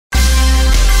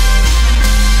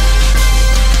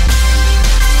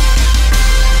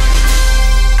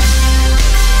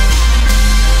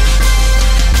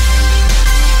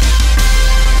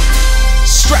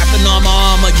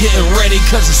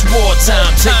cause it's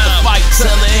wartime. Take the fight,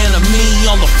 tell the enemy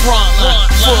on the front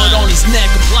line. Foot on his neck,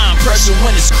 applying pressure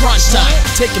when it's crunch time.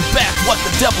 Taking back what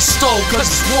the devil stole, cause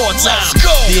it's wartime.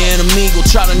 The enemy gon'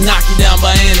 try to knock you down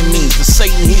by enemies, but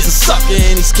Satan, he's a sucker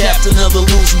and he's captain of the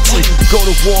losing team. Go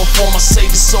to war for my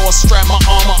savior, so I strap my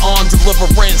armor on.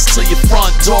 Deliverance to your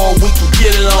front door, we can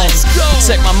get it on.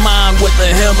 Protect my mind with the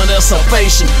helmet of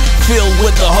salvation, filled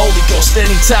with the Holy Ghost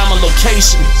anytime and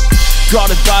location.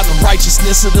 Guarded by the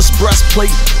righteousness of this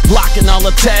breastplate, blocking all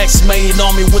attacks made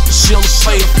on me with the shield of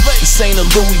faith. This ain't a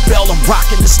Louis Bell I'm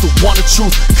rocking, it's the one of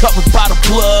truth. Covered by the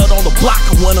blood on the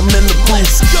blocker when I'm in the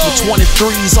booth. With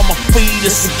 23s on my feet,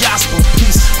 it's the gospel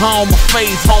peace. On my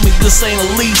faith, homie, this ain't a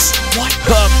lease.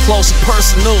 Up close and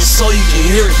personal so you can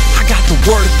hear it. I got the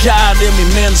word of God in me,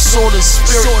 man, the sword of the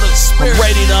spirit. I'm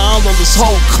ready to unload this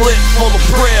whole clip full of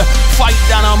prayer. Fight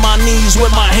down on my knees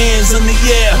with my hands in the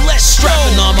air.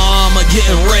 Strapping on my armor,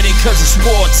 getting ready cause it's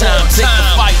wartime. Take the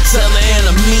fight, tell the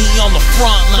enemy on the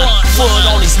front line. Foot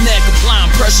on his neck, applying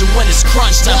pressure when it's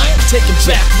crunch time. Taking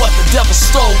back what the devil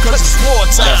stole cause it's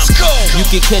wartime. You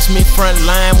can catch me front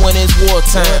line when it's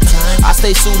wartime. I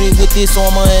stay suited with this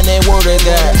armor and that word of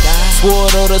God.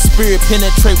 Sword of the spirit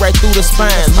penetrate right through the spine.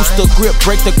 Loose the grip,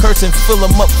 break the curse and fill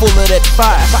them up full of that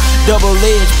fire. Double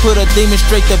edge, put a demon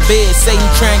straight to bed. Satan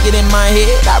try and get in my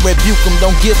head, I rebuke him,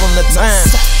 don't give him the time.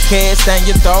 Cast down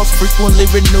your thoughts, frequently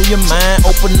renew your mind.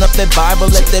 Open up that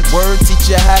Bible, let that word teach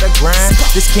you how to grind.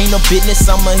 This kingdom business,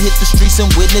 I'ma hit the streets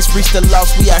and witness. Reach the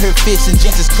lost, we out here fishing.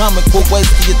 Jesus coming, quit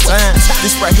wasting your time.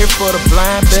 This right here for the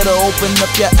blind, better open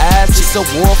up your eyes. It's a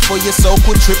war for your soul,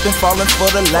 quit tripping, falling for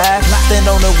the lie.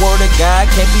 Stand on the word of God,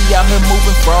 can't be out here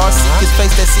moving fraud. Seek his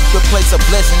face, that secret place of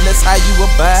blessing, that's how you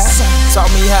abide.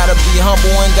 Taught me how to be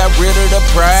humble and got rid of the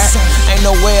pride. Ain't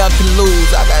no way I can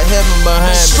lose, I got heaven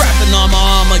behind me. Strapping on my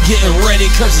armor, getting ready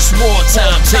cause it's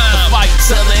wartime. Take the fight,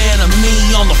 tell the enemy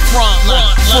on the front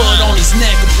line. Foot on his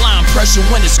neck, applying pressure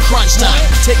when it's crunch time.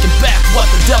 Taking back what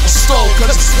the devil stole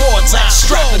cause it's wartime.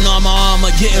 Strapping on my armor,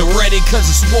 getting ready cause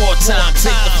it's wartime.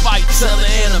 Take the fight, tell the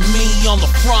enemy on the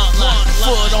front line.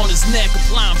 Foot on his neck,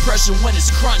 applying pressure when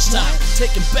it's crunch time.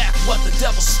 Taking back what the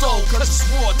devil stole cause it's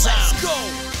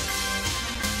wartime.